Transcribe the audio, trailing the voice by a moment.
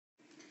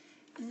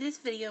this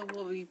video,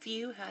 we'll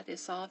review how to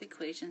solve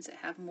equations that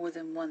have more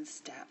than one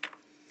step.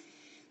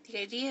 The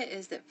idea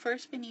is that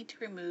first we need to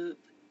remove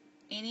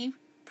any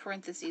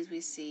parentheses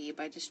we see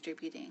by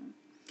distributing,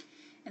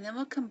 and then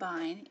we'll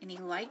combine any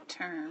like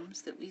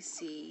terms that we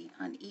see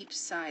on each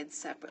side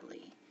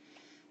separately.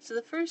 So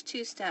the first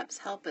two steps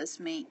help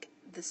us make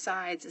the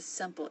sides as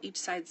simple, each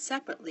side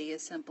separately,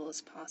 as simple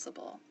as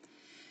possible.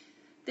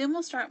 Then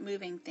we'll start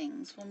moving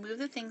things. We'll move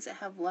the things that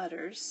have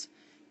letters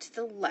to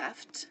the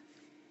left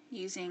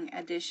using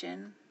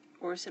addition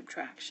or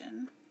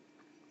subtraction.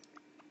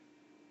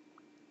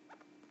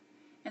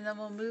 And then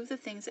we'll move the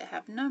things that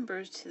have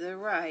numbers to the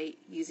right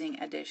using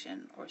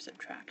addition or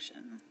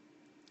subtraction.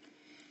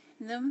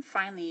 And then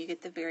finally you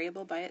get the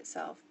variable by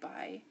itself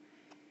by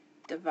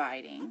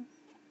dividing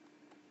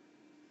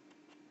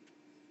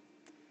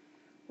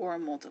or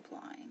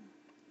multiplying.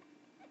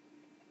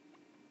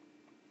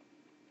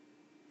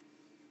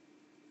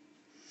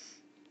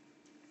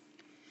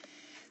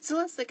 So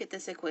let's look at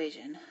this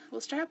equation. We'll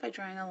start by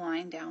drawing a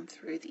line down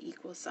through the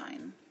equal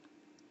sign.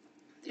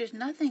 There's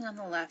nothing on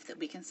the left that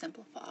we can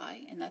simplify,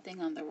 and nothing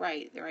on the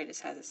right. The right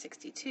just has a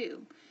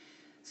 62.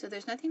 So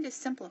there's nothing to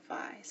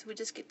simplify, so we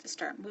just get to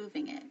start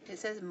moving it. It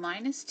says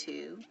minus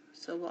 2,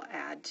 so we'll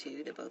add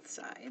 2 to both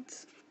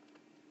sides.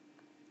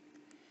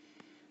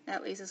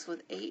 That leaves us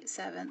with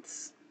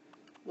 8/7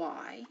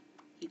 y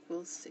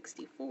equals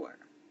 64.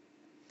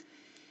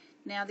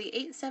 Now the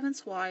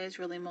 8/7 y is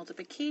really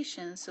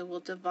multiplication, so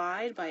we'll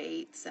divide by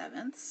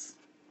 8/7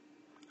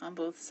 on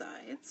both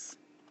sides.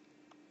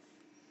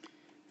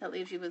 That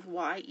leaves you with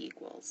y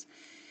equals.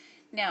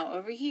 Now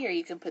over here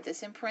you can put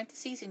this in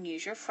parentheses and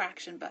use your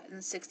fraction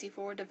button,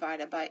 64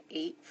 divided by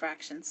 8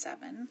 fraction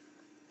 7.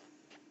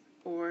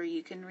 Or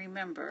you can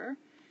remember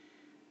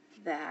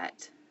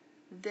that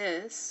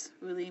this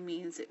really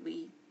means that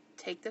we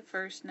take the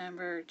first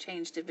number,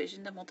 change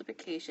division to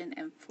multiplication,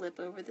 and flip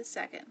over the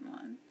second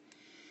one.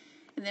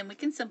 And then we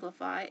can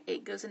simplify.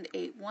 8 goes into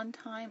 8 one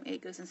time,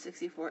 8 goes into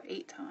 64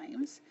 8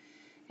 times.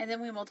 And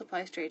then we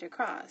multiply straight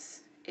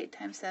across. 8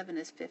 times 7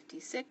 is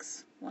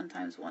 56. 1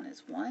 times 1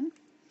 is 1.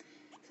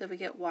 So we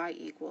get y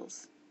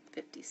equals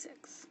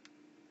 56.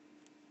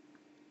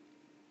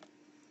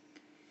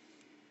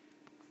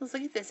 Let's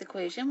look at this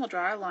equation. We'll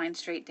draw our line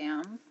straight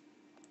down.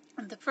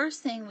 And the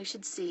first thing we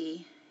should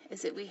see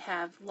is that we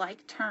have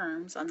like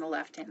terms on the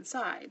left-hand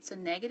side. So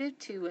negative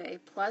 2a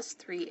plus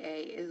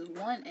 3a is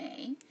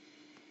 1a.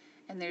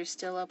 And there's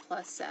still a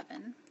plus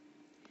 7.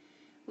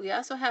 We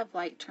also have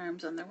like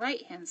terms on the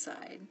right-hand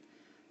side.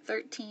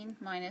 13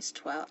 minus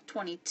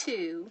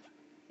 22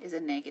 is a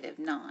negative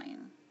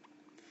 9.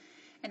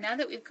 And now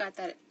that we've got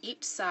that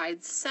each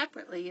side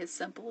separately as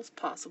simple as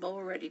possible,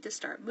 we're ready to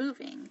start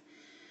moving.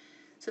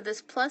 So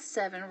this plus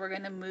 7, we're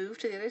going to move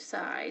to the other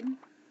side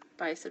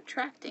by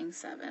subtracting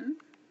 7.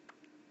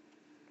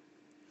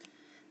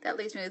 That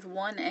leaves me with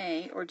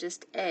 1a, or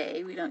just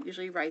a. We don't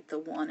usually write the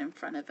 1 in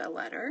front of a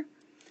letter.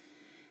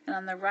 And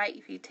on the right,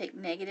 if you take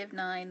negative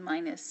 9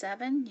 minus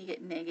 7, you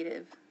get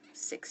negative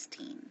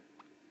 16.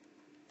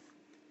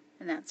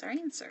 And that's our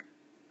answer.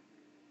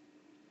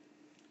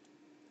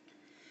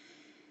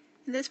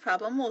 In this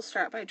problem, we'll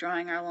start by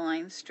drawing our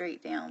line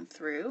straight down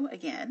through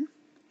again.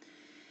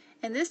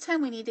 And this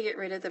time we need to get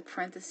rid of the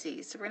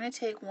parentheses. So we're going to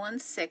take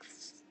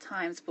 1/6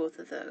 times both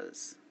of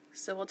those.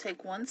 So we'll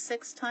take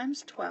 1/6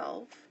 times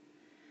 12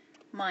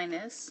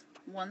 minus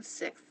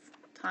 1/6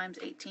 times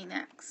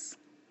 18x.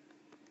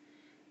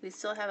 We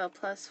still have a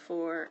plus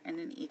 4 and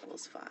an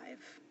equals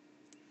 5.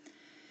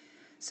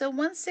 So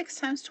 1/6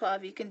 times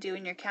 12 you can do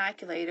in your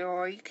calculator,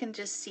 or you can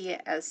just see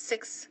it as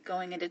 6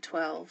 going into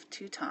 12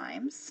 2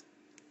 times,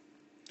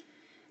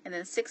 and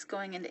then 6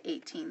 going into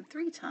 18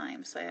 3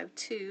 times. So I have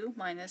 2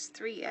 minus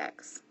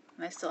 3x,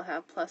 and I still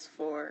have plus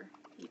 4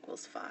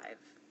 equals 5.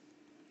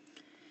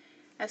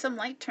 I have some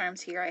like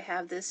terms here. I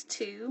have this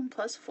 2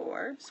 plus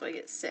 4, so I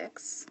get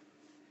 6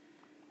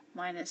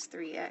 minus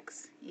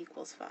 3x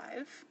equals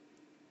 5.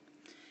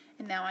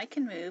 And now I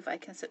can move. I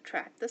can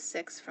subtract the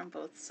 6 from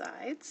both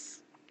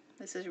sides.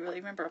 This is really,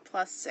 remember, a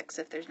plus 6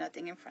 if there's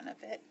nothing in front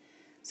of it.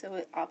 So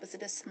the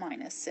opposite is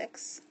minus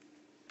 6.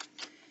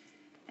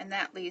 And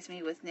that leaves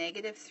me with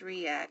negative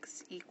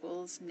 3x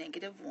equals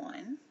negative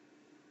 1.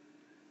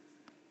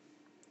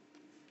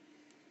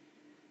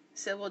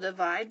 So we'll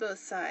divide both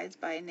sides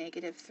by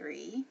negative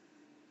 3,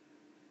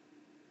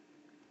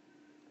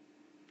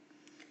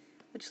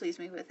 which leaves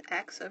me with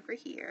x over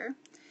here.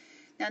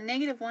 Now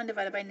negative 1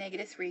 divided by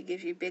negative 3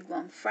 gives you a big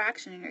long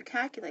fraction in your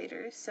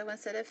calculator, so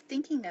instead of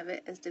thinking of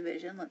it as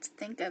division, let's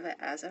think of it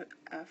as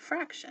a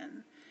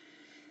fraction.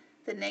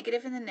 The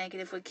negative and the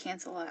negative would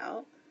cancel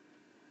out,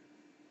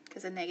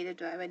 because a negative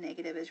divided by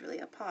negative is really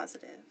a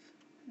positive.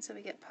 And so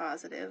we get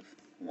positive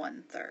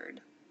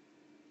 1/3.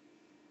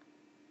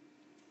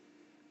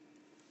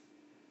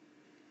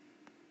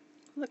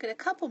 Look at a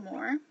couple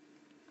more.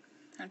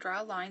 I'll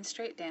draw a line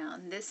straight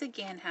down. This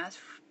again has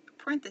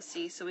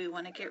parentheses, so we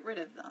want to get rid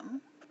of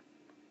them.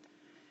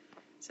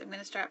 So I'm going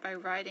to start by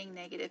writing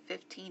negative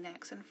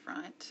 15x in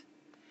front.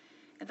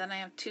 And then I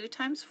have 2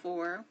 times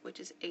 4, which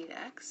is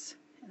 8x.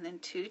 and then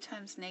 2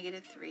 times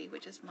negative 3,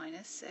 which is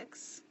minus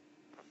 6.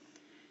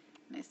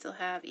 And I still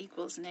have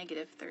equals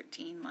negative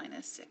 13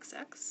 minus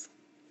 6x.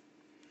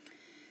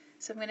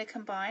 So I'm going to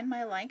combine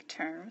my like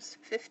terms.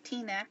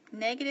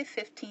 Negative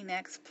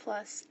 15x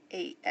plus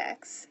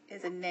 8x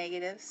is a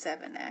negative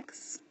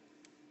 7x.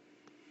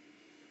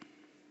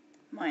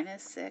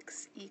 Minus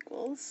 6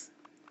 equals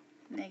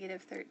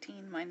negative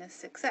 13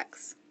 minus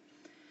 6x.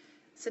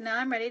 So now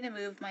I'm ready to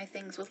move my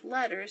things with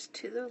letters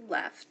to the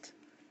left.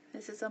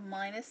 This is a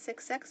minus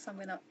 6x, so I'm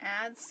going to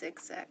add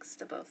 6x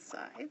to both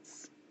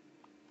sides.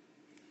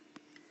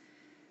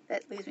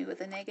 That leaves me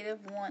with a negative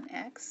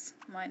 1x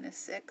minus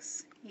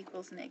 6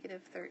 equals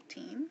negative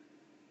 13.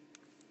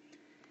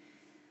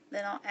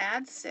 Then I'll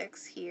add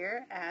 6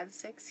 here, add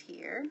 6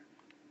 here.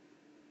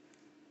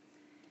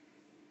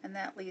 And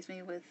that leaves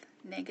me with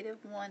negative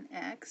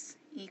 1x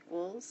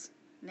equals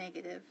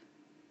negative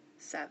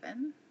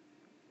 7.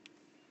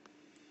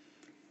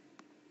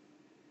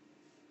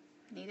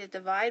 I need to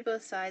divide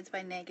both sides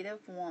by negative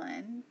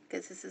 1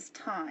 because this is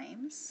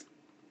times.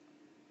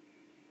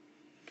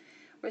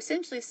 We're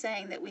essentially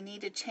saying that we need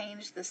to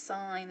change the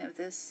sign of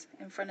this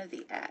in front of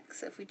the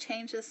x. If we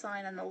change the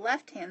sign on the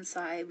left-hand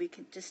side, we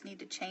just need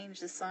to change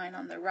the sign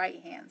on the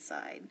right-hand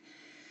side.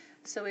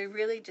 So we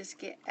really just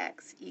get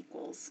x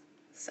equals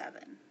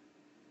 7.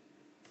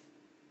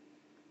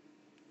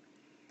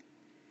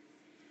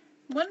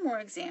 One more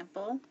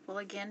example. We'll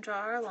again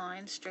draw our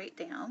line straight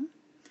down.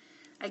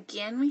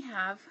 Again, we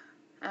have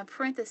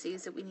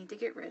parentheses that we need to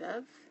get rid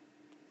of.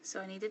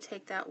 So I need to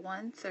take that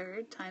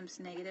 1/3 times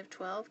negative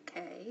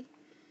 12k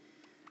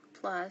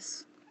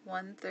plus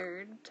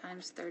 1/3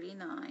 times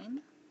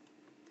 39.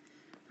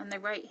 On the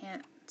right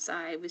hand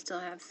side, we still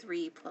have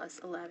 3 plus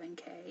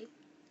 11k.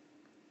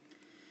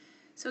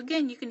 So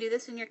again, you can do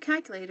this in your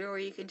calculator, or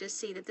you can just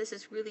see that this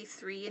is really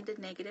 3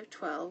 into negative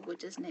 12,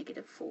 which is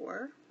negative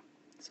 4.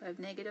 So I have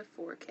negative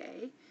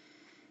 4k,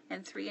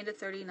 and 3 into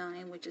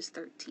 39, which is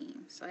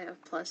 13. So I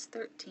have plus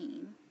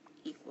 13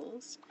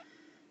 equals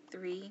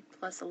 3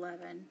 plus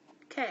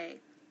 11k.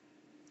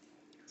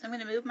 So I'm going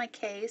to move my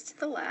k's to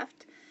the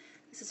left.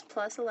 This is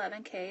plus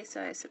 11k,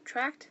 so I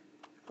subtract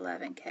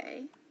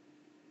 11k.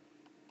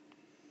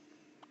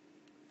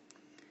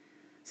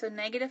 So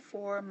negative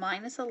 4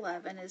 minus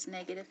 11 is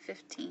negative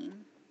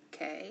 15k.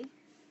 And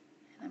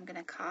I'm going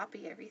to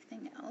copy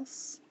everything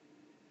else.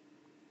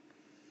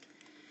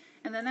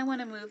 And then I want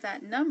to move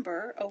that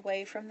number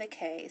away from the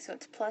k, so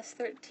it's plus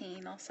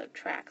 13. I'll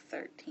subtract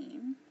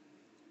 13.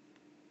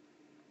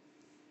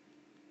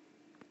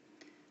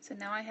 So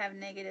now I have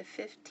negative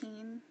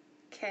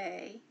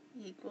 15k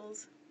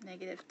equals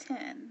negative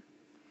 10.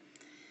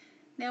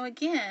 Now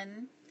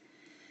again,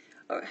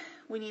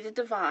 we need to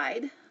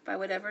divide by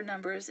whatever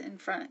number is in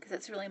front, because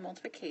that's really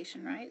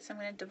multiplication, right? So I'm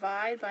going to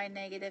divide by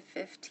negative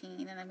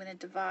 15, and I'm going to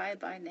divide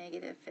by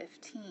negative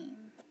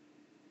 15.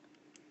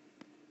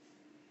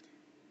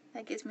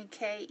 That gives me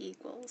k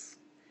equals.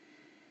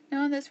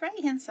 Now on this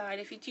right-hand side,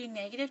 if you do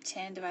negative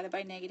 10 divided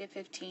by negative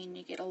 15,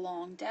 you get a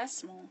long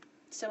decimal.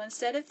 So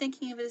instead of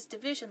thinking of it as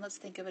division, let's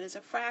think of it as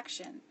a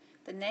fraction.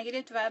 The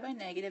negative divided by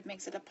negative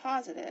makes it a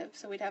positive,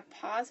 so we'd have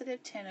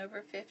positive 10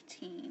 over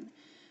 15.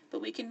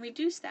 But we can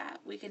reduce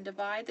that. We can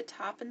divide the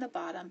top and the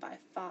bottom by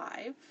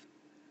 5.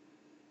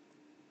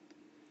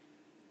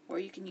 Or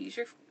you can use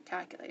your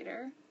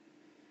calculator.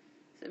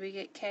 So we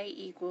get k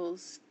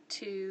equals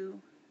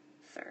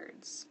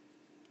 2/3.